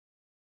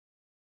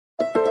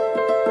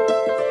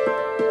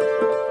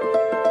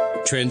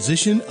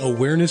Transition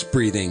Awareness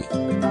Breathing.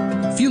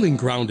 Feeling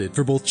grounded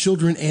for both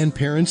children and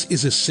parents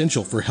is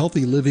essential for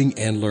healthy living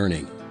and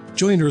learning.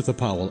 Join Eartha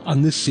Powell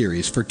on this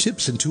series for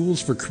tips and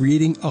tools for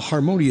creating a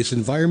harmonious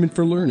environment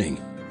for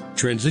learning.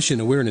 Transition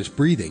Awareness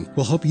Breathing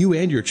will help you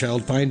and your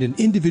child find an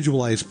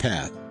individualized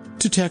path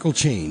to tackle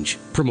change,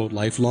 promote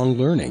lifelong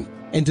learning,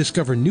 and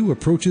discover new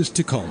approaches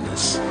to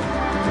calmness.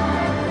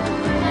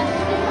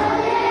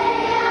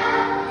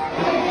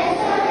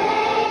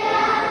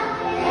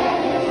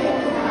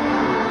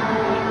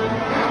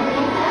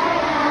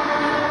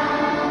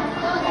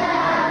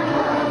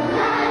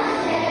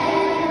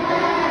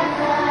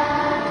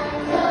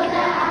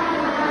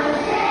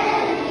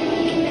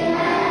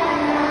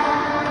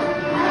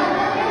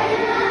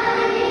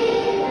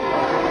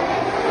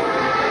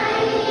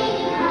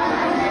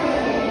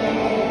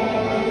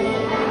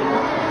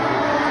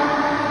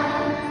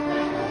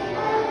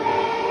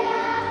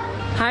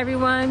 Hi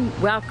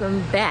everyone,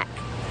 welcome back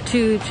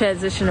to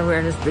Transition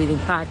Awareness Breathing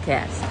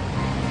Podcast.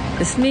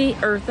 It's me,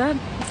 Eartha,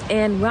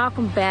 and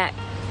welcome back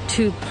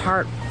to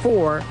part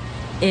 4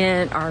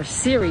 in our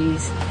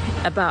series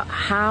about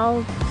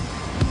how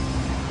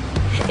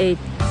a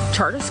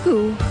charter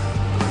school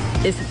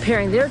is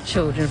preparing their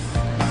children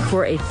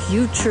for a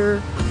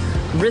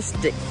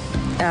futuristic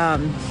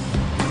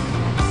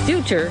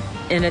future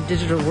in a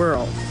digital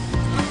world.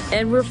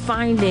 And we're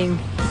finding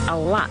a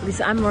lot, at least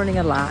I'm learning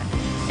a lot,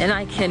 and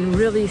I can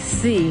really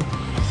see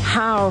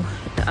how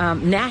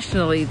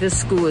nationally this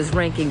school is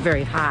ranking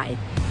very high.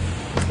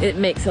 It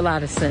makes a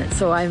lot of sense.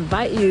 So I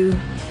invite you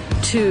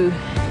to,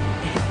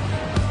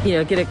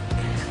 get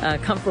a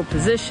comfortable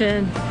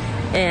position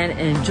and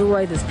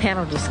enjoy this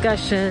panel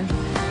discussion.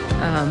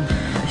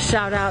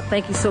 Shout out,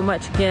 thank you so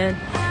much again,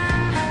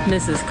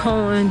 Mrs.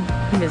 Cohen,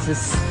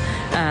 Mrs.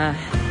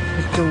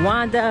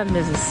 Jawanda,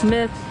 Mrs.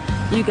 Smith.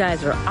 You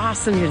guys are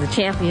awesome. You're the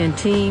champion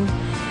team.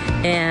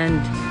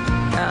 And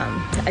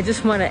I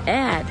just want to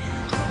add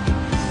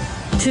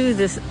to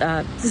this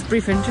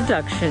brief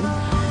introduction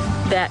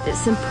that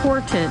it's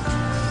important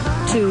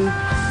to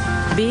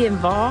be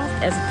involved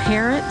as a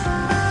parent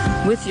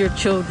with your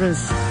children's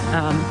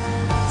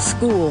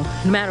school,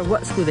 no matter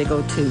what school they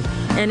go to.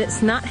 And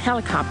it's not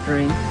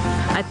helicoptering.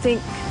 I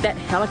think that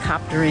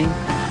helicoptering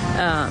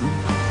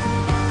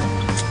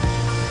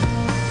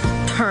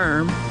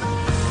term,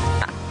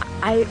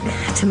 I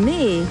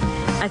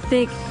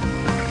think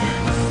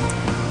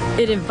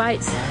it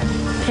invites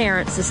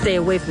parents to stay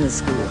away from the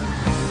school.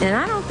 And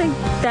I don't think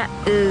that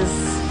is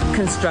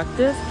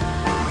constructive.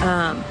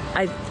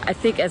 I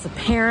think as a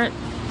parent,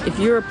 if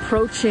you're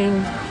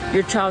approaching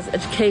your child's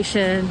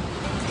education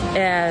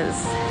as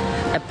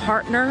a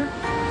partner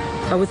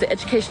with the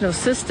educational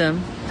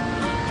system,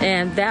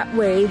 and that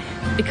way,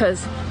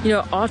 because,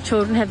 all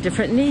children have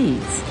different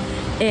needs.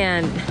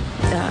 And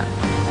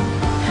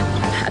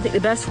I think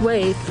the best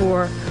way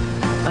for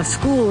a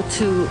school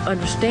to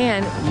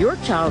understand your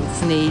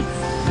child's needs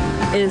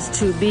is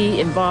to be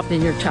involved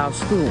in your child's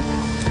school.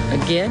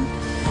 Again,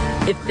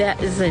 if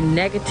that is a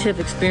negative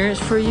experience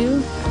for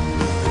you,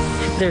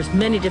 there's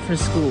many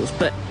different schools,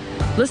 but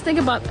let's think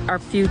about our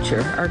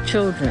future, our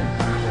children,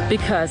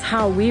 because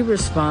how we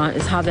respond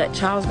is how that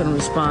child's going to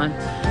respond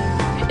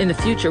in the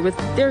future with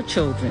their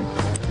children.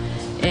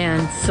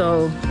 And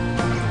so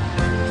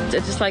I'd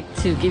just like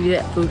to give you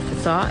that food for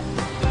thought.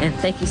 And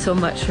thank you so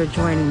much for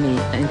joining me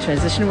in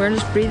Transition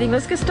Awareness Breathing.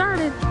 Let's get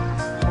started.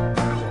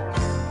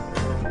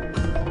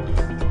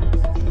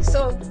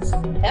 So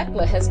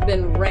ECLA has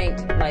been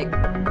ranked like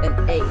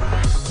an 8.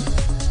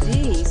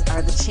 These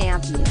are the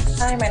champions.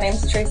 Hi, my name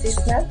is Tracy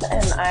Smith,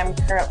 and I'm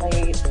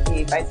currently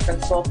the Vice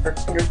Principal for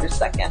Kinder through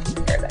 2nd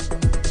in Paradise.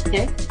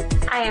 Okay.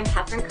 I am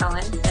Catherine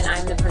Cohen, and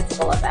I'm the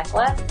principal of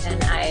ECLA,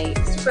 and I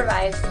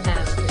supervise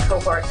the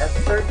cohort of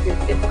 3rd through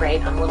 5th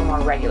grade on a little more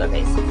regular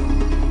basis.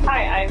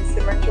 Hi, I'm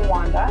Simmer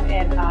Jawanda,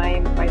 and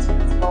I'm Vice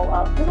Principal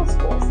of Middle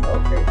School, so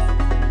grade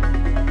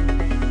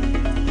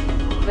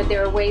 6. But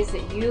there are ways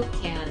that you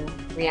can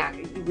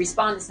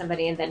respond to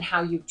somebody, and then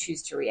how you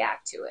choose to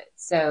react to it.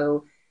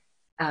 So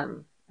I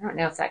don't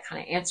know if that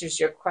kind of answers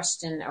your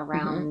question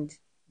around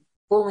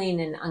bullying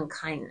and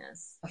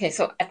unkindness. Okay,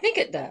 so I think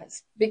it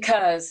does,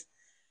 because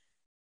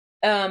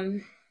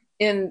in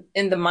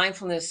the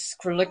mindfulness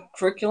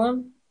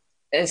curriculum,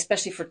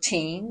 especially for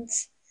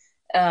teens,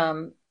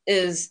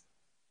 is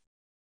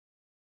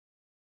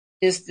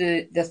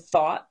the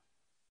thought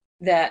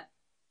that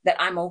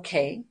I'm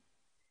okay,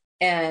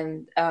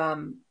 and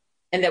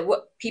that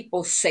what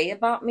people say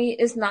about me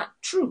is not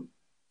true,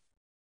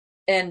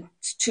 and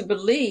to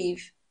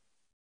believe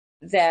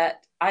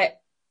that I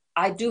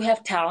do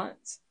have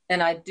talents,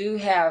 and I do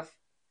have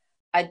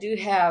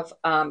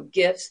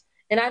gifts,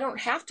 and I don't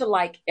have to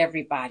like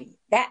everybody.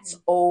 That's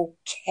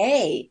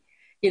okay,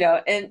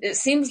 And it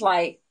seems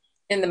like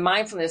in the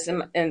mindfulness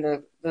and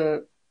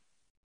the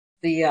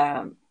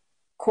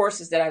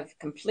courses that I've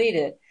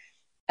completed,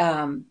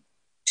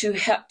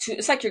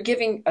 it's like you're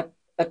giving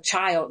a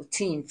child, a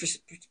teen,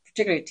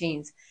 particularly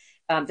teens,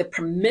 the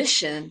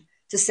permission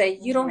to say,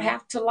 you don't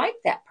have to like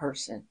that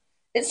person.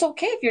 It's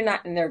okay if you're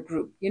not in their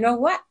group. You know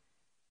what?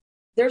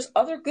 there's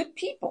other good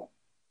people,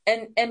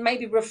 and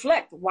maybe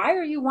reflect, why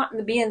are you wanting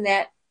to be in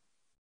that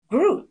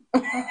group?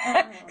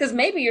 Because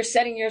maybe you're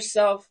setting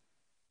yourself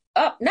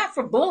up, not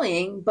for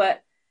bullying,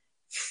 but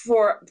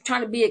for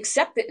trying to be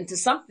accepted into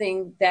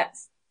something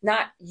that's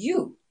not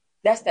you.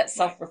 That's that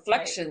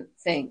self-reflection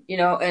thing,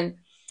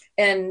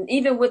 and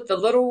even with the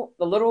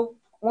little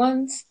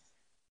ones,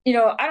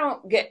 I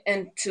don't get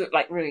into it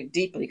like really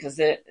deeply because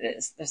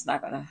it's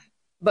not gonna,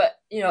 but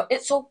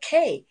it's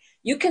okay.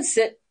 You can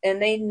sit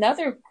in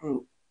another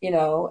group,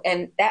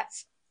 and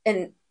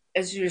and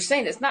as you're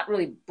saying, it's not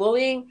really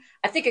bullying.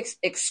 I think it's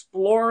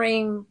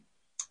exploring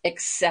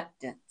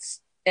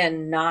acceptance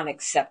and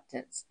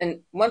non-acceptance.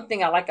 And one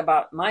thing I like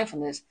about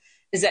mindfulness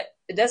is that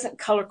it doesn't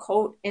color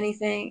code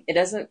anything. It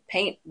doesn't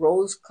paint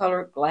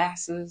rose-colored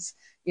glasses.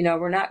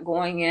 We're not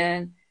going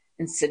in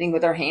and sitting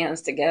with our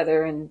hands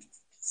together and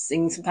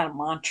sing some kind of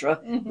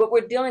mantra, but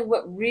we're dealing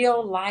with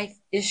real life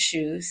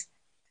issues,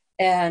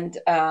 and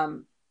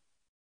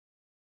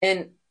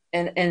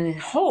in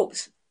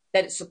hopes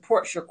that it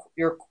supports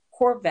your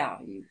core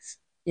values,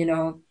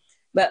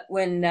 But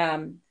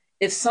when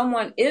if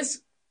someone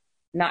is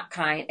not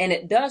kind and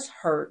it does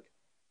hurt,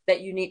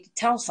 that you need to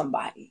tell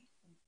somebody,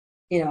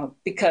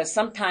 because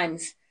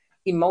sometimes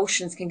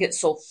emotions can get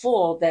so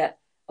full that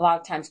a lot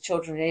of times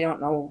children, they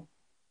don't know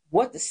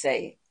what to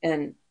say,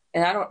 and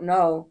I don't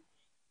know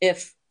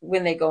if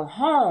when they go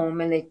home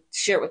and they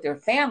share it with their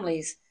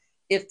families,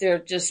 if they're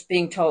just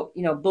being told,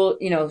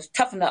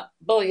 toughen up,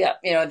 bully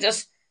up,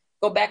 just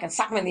go back and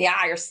sock them in the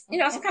eye, or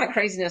some kind of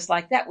craziness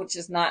like that, which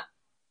is not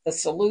the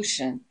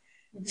solution.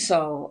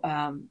 So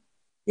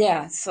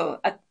so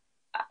I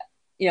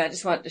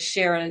just wanted to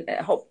share, and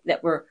I hope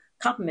that we're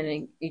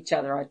complimenting each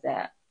other at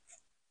that.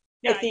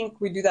 I think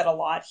we do that a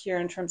lot here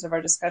in terms of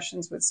our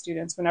discussions with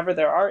students whenever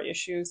there are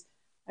issues.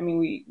 I mean,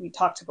 we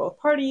talk to both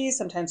parties.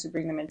 Sometimes we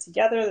bring them in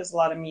together. There's a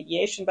lot of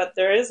mediation, but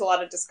there is a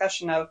lot of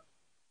discussion of,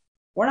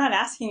 we're not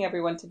asking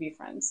everyone to be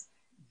friends.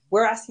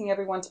 We're asking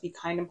everyone to be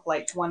kind and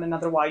polite to one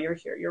another while you're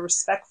here. You're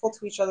respectful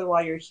to each other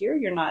while you're here.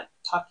 You're not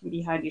talking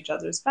behind each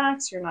other's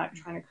backs. You're not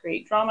trying to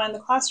create drama in the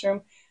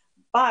classroom,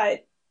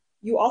 but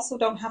you also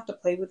don't have to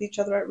play with each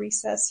other at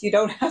recess. You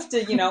don't have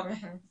to,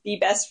 be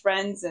best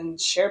friends and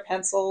share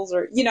pencils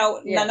or,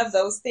 none of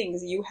those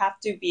things. You have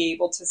to be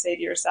able to say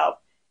to yourself,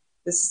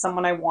 this is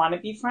someone I want to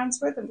be friends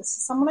with, and this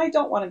is someone I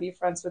don't want to be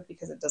friends with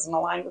because it doesn't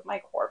align with my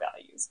core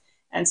values.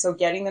 And so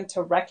getting them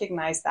to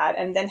recognize that,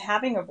 and then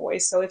having a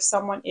voice. So if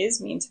someone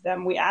is mean to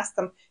them, we ask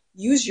them,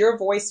 use your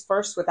voice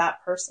first with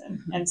that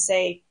person and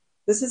say,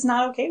 this is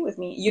not okay with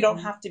me. You don't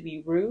have to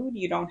be rude.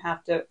 You don't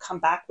have to come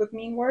back with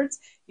mean words.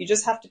 You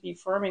just have to be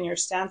firm in your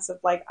stance of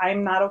like,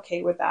 I'm not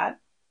okay with that.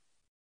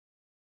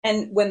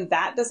 And when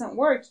that doesn't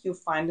work, you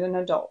find an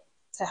adult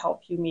to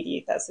help you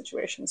mediate that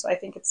situation. So I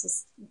think it's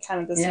just kind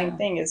of the same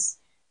thing is,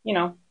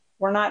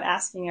 we're not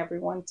asking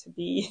everyone to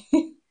be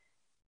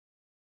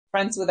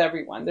friends with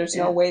everyone. There's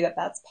no way that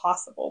that's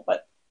possible.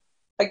 But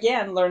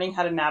again, learning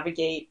how to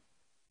navigate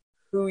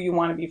who you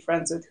want to be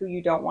friends with, who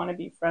you don't want to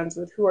be friends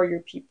with, who are your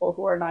people,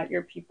 who are not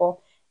your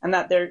people, and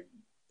that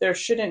there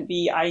shouldn't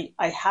be,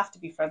 I have to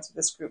be friends with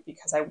this group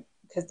because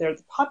they're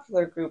the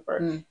popular group,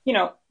 or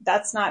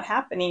that's not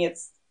happening.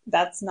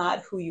 That's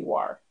not who you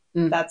are.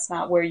 That's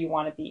not where you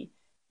want to be.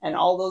 And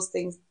all those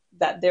things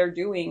that they're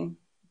doing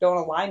don't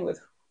align with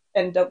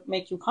and don't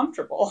make you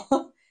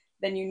comfortable.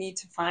 Then you need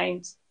to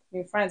find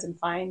new friends and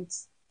find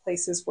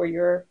places where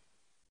you're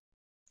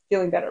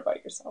feeling better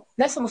about yourself.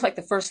 That's almost like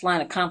the first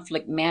line of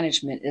conflict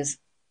management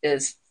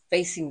is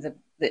facing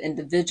the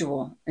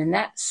individual. And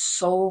that's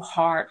so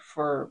hard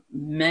for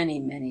many,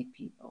 many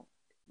people,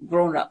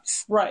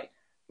 grown-ups. Right.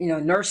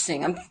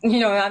 Nursing.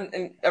 I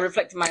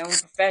reflect on my own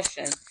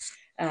profession.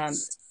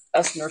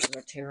 Us nurses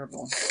are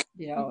terrible,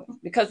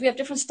 because we have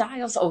different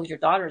styles. Oh, your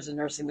daughter's a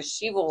nursing, but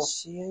she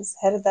is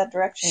headed that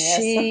direction. Yes.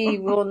 She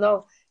will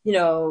know,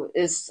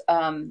 it's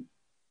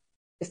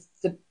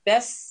the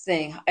best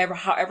thing,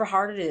 however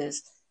hard it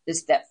is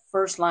that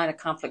first line of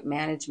conflict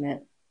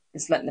management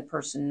is letting the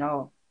person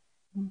know.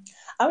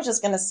 I was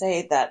just going to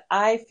say that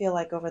I feel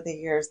like over the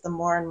years, the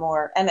more and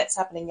more, and it's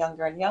happening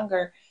younger and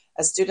younger,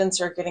 as students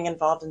are getting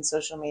involved in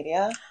social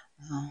media,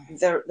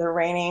 the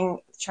reigning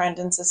trend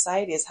in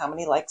society is how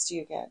many likes do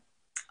you get?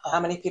 How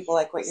many people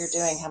like what you're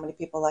doing? How many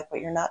people like what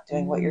you're not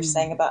doing, what you're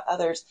saying about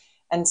others?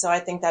 And so I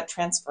think that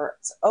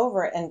transfers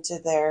over into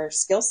their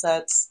skill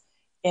sets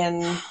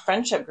in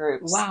friendship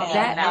groups. Wow, and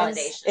that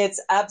validation.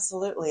 It's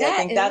absolutely. I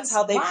think that's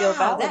how they feel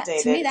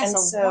validated. To me, that's and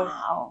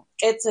so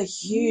it's a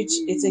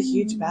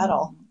huge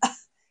battle.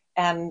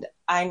 And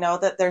I know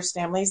that there's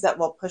families that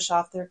will push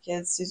off their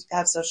kids to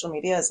have social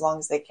media as long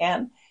as they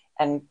can,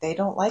 and they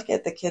don't like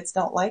it. The kids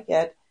don't like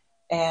it.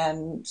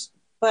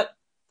 But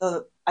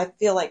I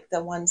feel like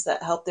the ones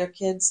that help their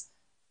kids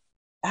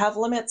have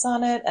limits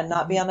on it and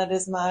not be on it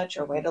as much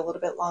or wait a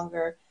little bit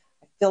longer,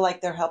 I feel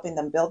like they're helping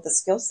them build the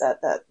skill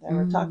set that they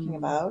were talking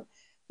about,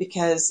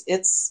 because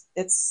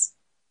it's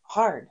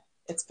hard.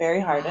 It's very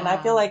hard. And I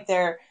feel like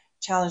they're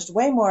challenged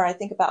way more. I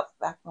think about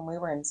back when we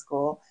were in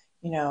school,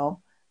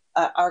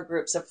 our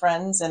groups of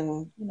friends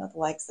and, you know, the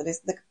likes that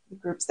is the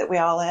groups that we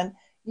all in,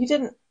 you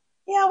didn't,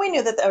 yeah, we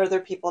knew that the other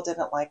people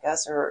didn't like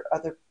us or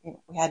other, you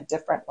know, we had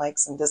different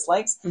likes and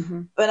dislikes,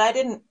 but I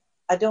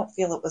don't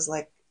feel it was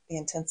like the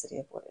intensity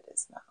of what it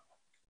is now.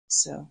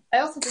 So I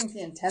also think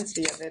the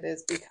intensity of it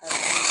is because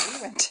when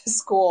we went to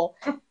school,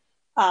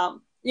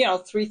 you know,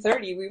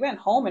 3:30, we went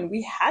home and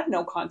we had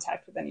no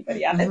contact with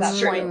anybody at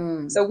that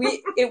point. So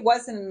it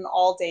wasn't an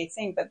all day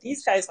thing, but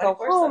these guys go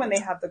home and they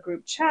have the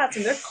group chats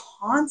and they're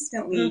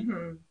constantly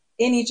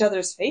in each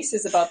other's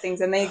faces about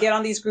things. And they get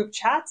on these group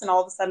chats and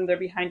all of a sudden they're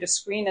behind a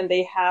screen and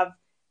they have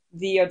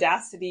the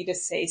audacity to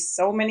say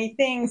so many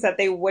things that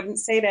they wouldn't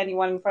say to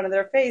anyone in front of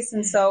their face.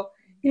 And so,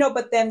 you know,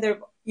 but then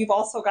you've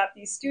also got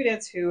these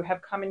students who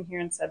have come in here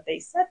and said, they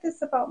said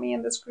this about me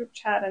in this group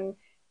chat.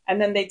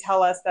 And then they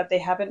tell us that they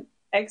haven't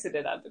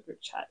exited out of the group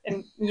chat.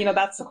 And, you know,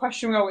 that's the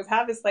question we always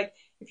have is like,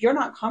 if you're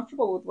not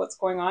comfortable with what's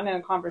going on in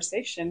a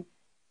conversation,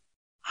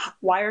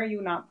 why are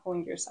you not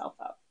pulling yourself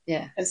up?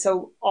 Yeah. And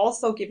so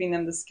also giving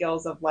them the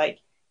skills of like,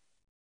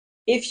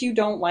 if you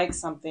don't like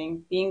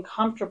something, being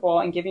comfortable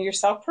and giving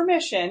yourself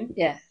permission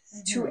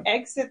to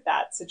exit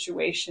that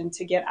situation,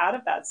 to get out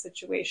of that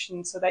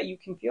situation so that you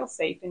can feel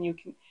safe and you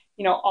can,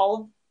 you know, all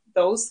of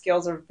those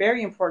skills are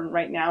very important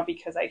right now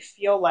because I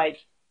feel like,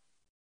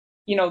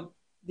 you know,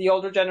 the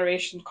older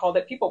generation called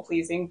it people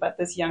pleasing, but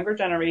this younger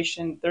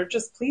generation, they're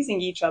just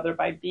pleasing each other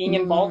by being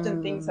involved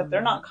in things that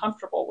they're not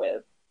comfortable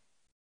with.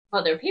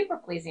 Well, they're people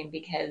pleasing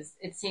because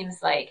it seems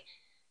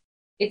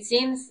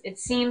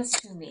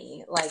to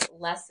me like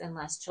less and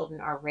less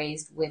children are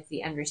raised with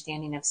the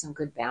understanding of some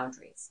good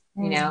boundaries,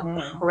 you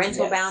know,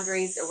 parental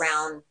boundaries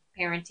around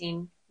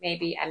parenting,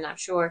 maybe, I'm not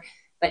sure,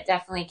 but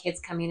definitely kids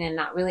coming in,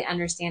 not really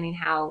understanding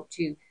how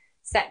to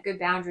set good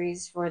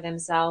boundaries for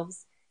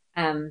themselves.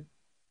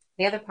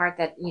 The other part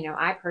that, you know,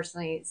 I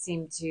personally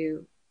seem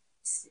to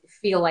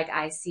feel like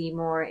I see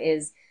more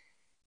is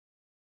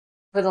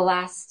for the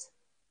last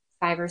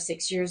 5 or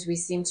 6 years, we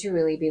seem to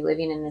really be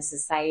living in a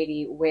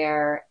society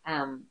where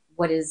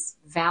what is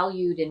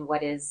valued and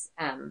what is,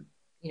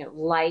 you know,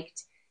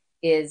 liked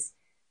is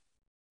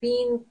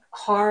being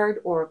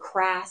hard or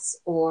crass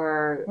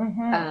or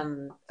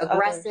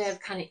aggressive,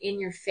 kind of in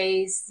your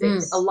face.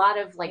 A lot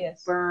of like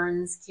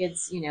burns,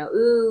 kids, you know,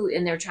 ooh,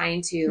 and they're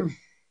trying to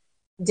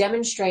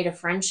demonstrate a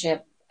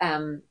friendship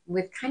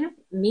with kind of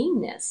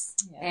meanness.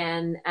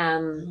 And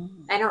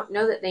I don't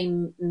know that they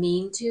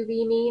mean to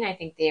be mean. I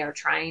think they are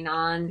trying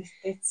on.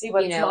 They see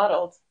what's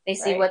modeled. They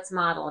see what's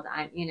modeled,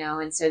 you know,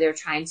 and so they're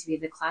trying to be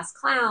the class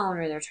clown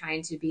or they're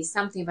trying to be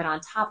something. But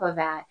on top of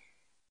that,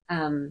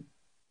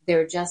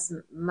 they're just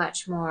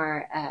much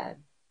more, I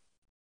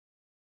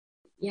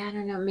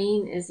don't know,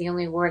 mean is the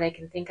only word I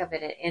can think of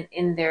it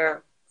in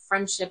their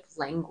friendship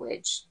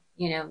language.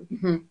 You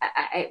know,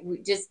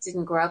 we just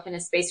didn't grow up in a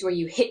space where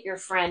you hit your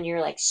friend,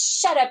 you're like,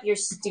 shut up, you're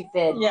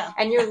stupid.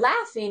 And you're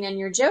laughing and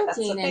you're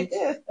joking.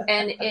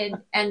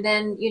 And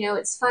then, you know,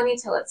 it's funny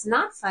till it's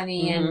not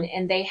funny.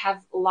 And they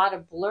have a lot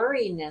of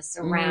blurriness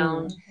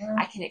around,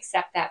 I can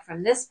accept that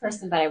from this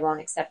person, but I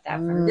won't accept that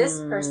from this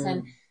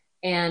person.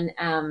 And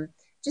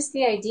just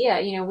the idea,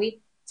 you know,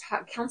 we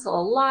counsel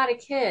a lot of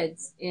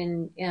kids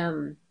in,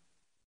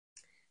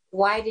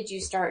 why did you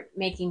start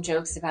making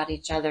jokes about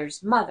each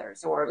other's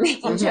mothers or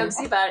making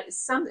jokes about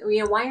something?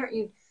 You know, why aren't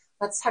you,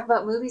 let's talk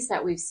about movies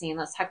that we've seen.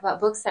 Let's talk about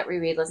books that we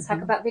read. Let's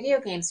talk about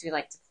video games we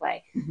like to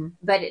play.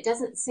 But it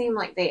doesn't seem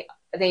like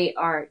they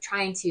are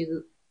trying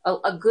to,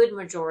 a good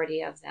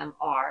majority of them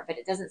are, but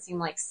it doesn't seem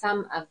like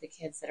some of the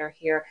kids that are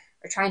here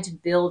are trying to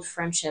build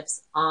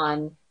friendships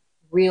on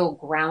real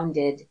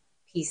grounded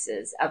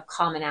pieces of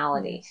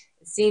commonality.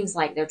 It seems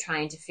like they're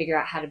trying to figure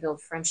out how to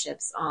build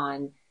friendships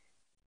on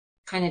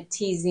kind of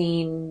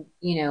teasing,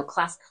 you know,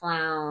 class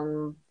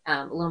clown,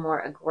 a little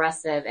more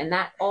aggressive. And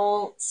that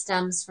all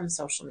stems from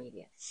social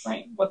media.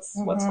 Right. What's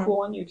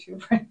cool on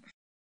YouTube, right?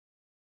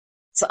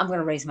 So I'm going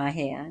to raise my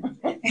hand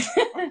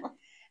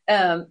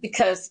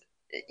because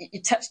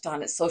you touched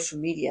on it, social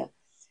media,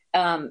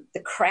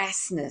 the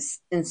crassness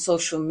in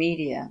social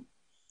media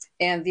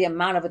and the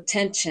amount of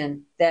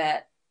attention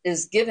that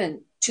is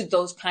given to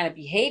those kind of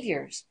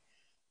behaviors.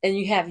 And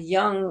you have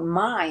young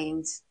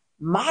minds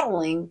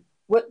modeling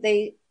what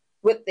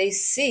they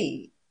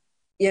see,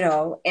 you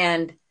know,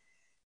 and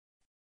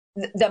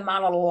the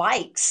amount of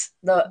likes,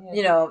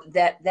 you know,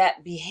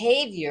 that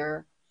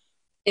behavior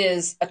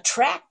is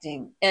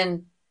attracting.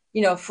 And,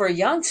 you know, for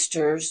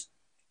youngsters,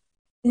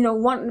 you know,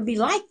 wanting to be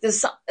like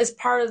this is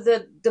part of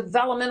the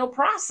developmental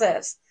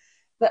process.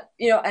 But,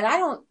 you know, and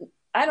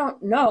I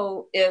don't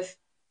know if,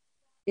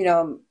 you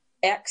know,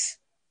 X,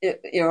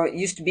 you know, it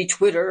used to be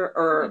Twitter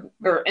or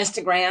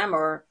Instagram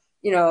or,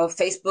 you know,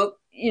 Facebook.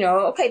 You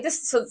know, okay,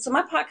 so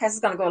my podcast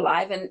is going to go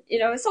live and, you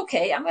know, it's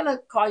okay. I'm going to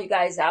call you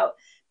guys out.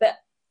 But,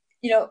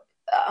 you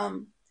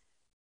know,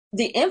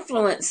 the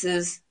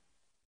influences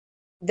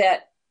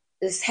that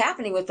is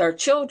happening with our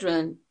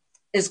children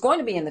is going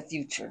to be in the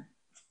future.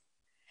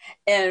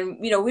 And,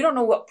 you know, we don't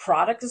know what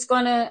product is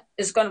going to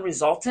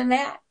result in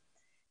that.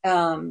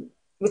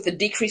 With the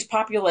decreased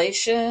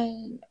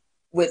population,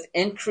 with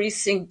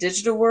increasing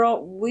digital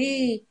world,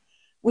 we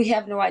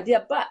have no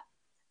idea. But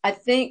I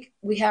think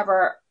we have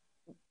our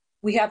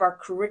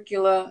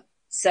curricula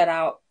set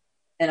out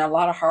and a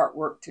lot of hard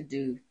work to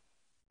do.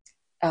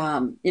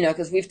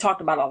 Because we've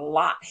talked about a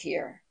lot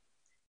here.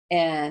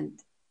 And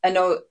I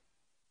know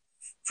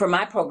for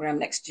my program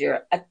next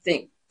year, I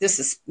think this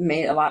has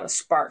made a lot of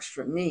sparks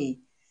for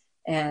me.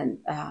 And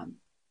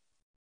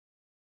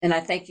I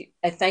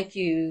thank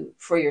you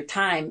for your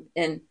time.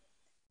 And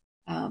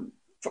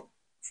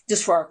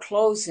just for our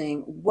closing,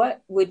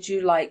 what would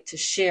you like to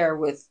share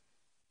with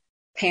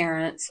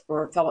parents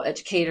or fellow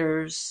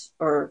educators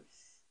or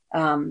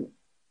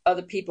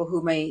other people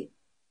who may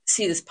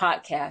see this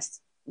podcast?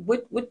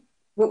 What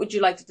would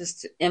you like to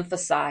just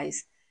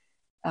emphasize?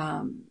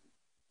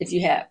 If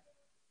you have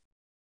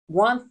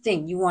one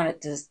thing you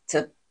wanted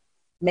to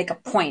make a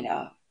point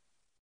of,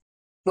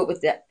 what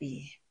would that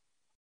be?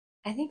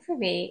 I think for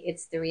me,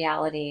 it's the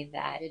reality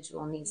that the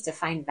individual needs to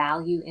find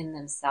value in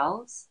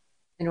themselves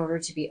in order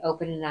to be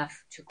open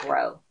enough to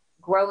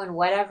grow in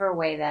whatever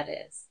way that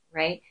is,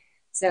 right?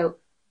 So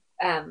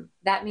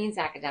that means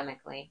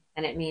academically,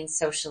 and it means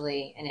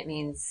socially, and it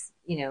means,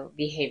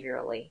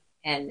 behaviorally.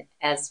 And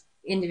as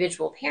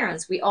individual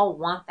parents, we all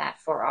want that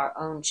for our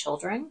own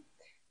children.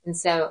 And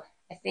so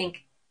I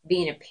think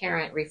being a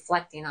parent,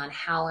 reflecting on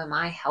how am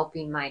I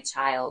helping my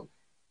child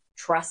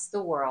trust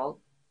the world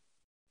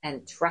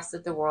and trust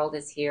that the world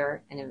is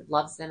here and it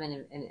loves them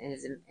and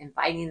is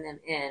inviting them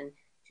in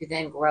to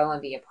then grow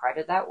and be a part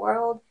of that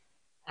world.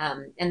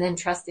 And then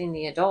trusting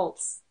the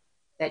adults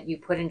that you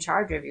put in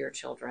charge of your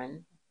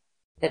children,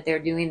 that they're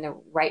doing the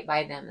right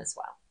by them as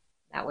well.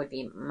 That would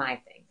be my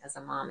thing as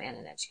a mom and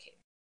an educator.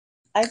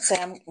 I'd say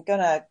I'm going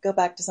to go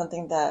back to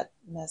something that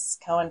Ms.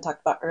 Cohen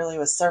talked about earlier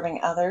with serving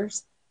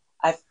others.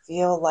 I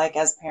feel like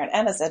as a parent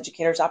and as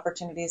educators,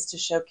 opportunities to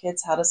show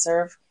kids how to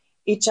serve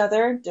each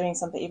other, doing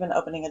something, even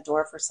opening a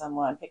door for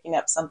someone, picking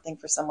up something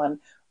for someone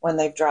when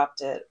they've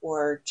dropped it,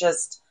 or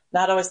just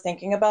not always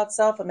thinking about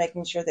self and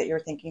making sure that you're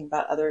thinking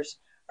about others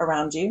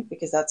around you,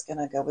 because that's going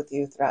to go with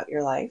you throughout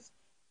your life.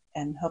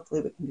 And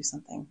hopefully we can do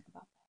something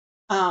about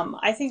that.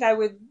 I think I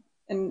would,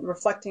 and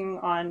reflecting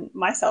on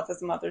myself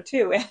as a mother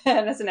too,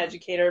 and as an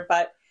educator,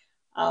 but,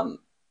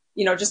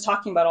 just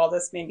talking about all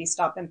this made me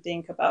stop and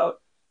think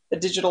about the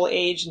digital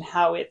age and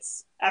how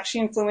it's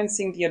actually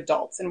influencing the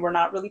adults, and we're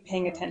not really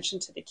paying attention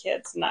to the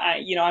kids. And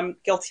I'm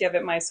guilty of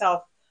it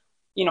myself.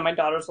 My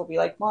daughters will be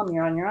like, "Mom,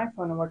 you're on your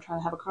iPhone and we're trying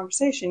to have a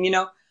conversation."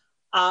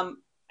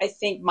 I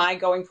think my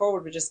going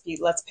forward would just be,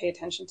 let's pay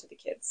attention to the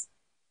kids.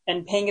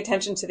 And paying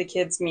attention to the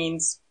kids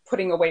means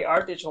putting away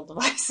our digital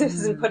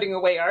devices and putting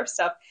away our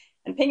stuff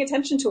and paying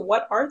attention to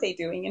what are they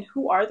doing and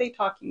who are they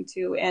talking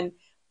to and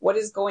what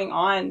is going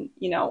on,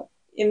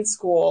 in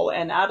school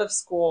and out of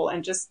school,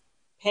 and just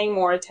paying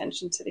more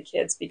attention to the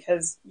kids,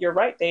 because you're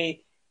right.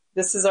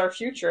 This is our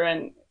future.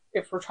 And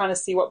if we're trying to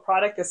see what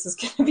product this is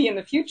going to be in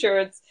the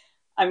future,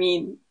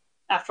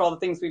 after all the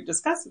things we've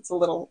discussed, it's a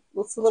little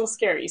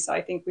scary. So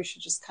I think we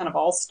should just kind of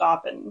all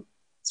stop and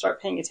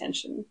start paying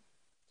attention to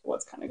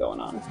what's kind of going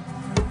on.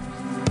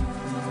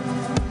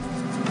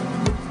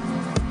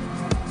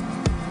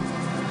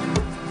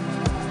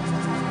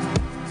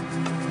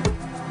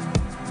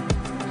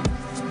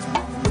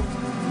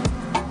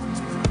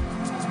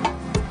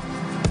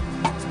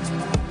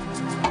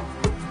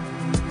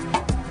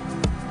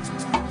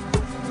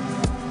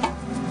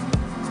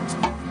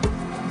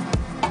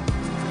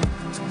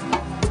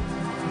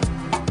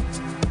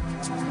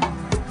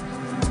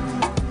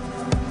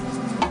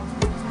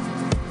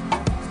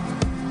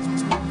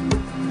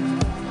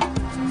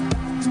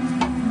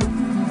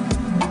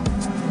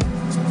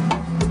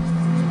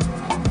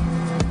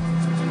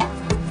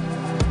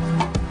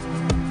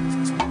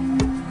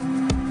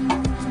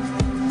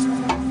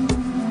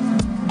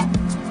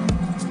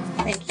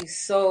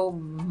 So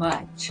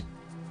much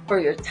for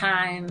your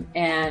time,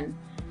 and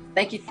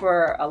thank you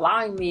for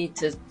allowing me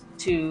to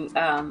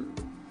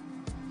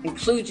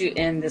include you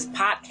in this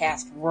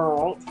podcast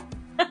world.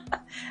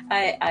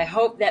 I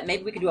hope that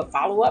maybe we could do a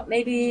follow-up,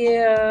 maybe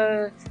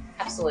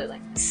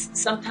Absolutely.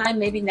 Sometime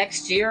maybe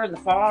next year in the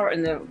fall or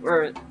in the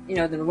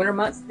winter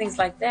months, things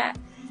like that.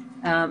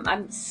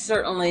 I'm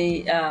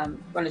certainly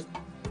going to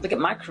look at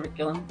my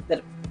curriculum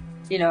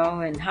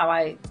and how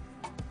I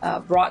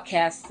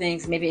broadcast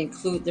things, maybe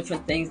include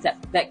different things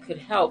that could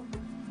help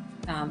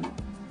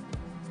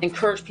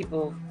encourage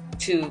people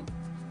to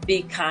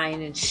be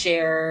kind and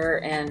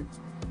share, and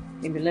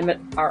maybe limit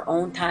our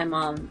own time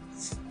on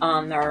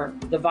our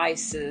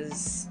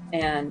devices,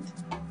 and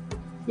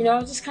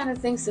just kind of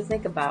things to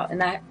think about.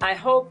 And I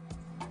hope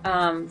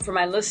for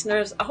my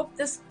listeners, I hope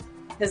this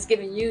has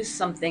given you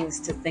some things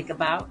to think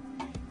about,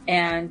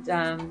 and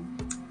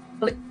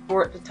look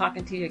forward to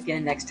talking to you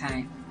again next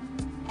time.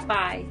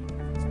 Bye.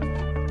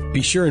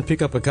 Be sure and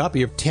pick up a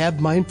copy of Tab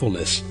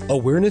Mindfulness,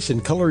 Awareness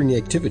and Coloring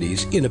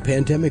Activities in a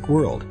Pandemic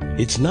World.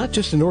 It's not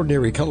just an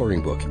ordinary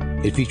coloring book.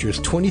 It features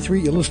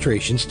 23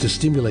 illustrations to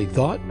stimulate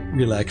thought,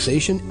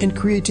 relaxation, and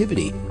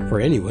creativity for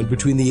anyone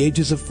between the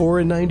ages of 4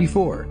 and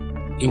 94.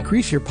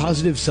 Increase your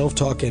positive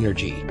self-talk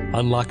energy.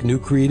 Unlock new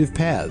creative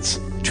paths.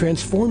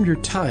 Transform your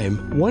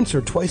time once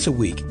or twice a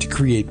week to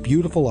create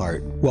beautiful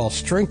art while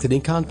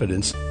strengthening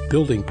confidence,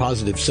 building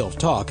positive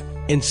self-talk,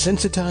 and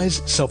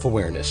sensitize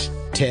self-awareness.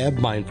 Tab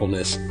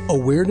Mindfulness,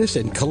 Awareness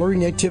and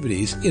Coloring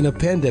Activities in a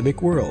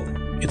Pandemic World.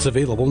 It's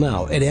available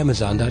now at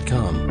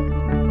Amazon.com.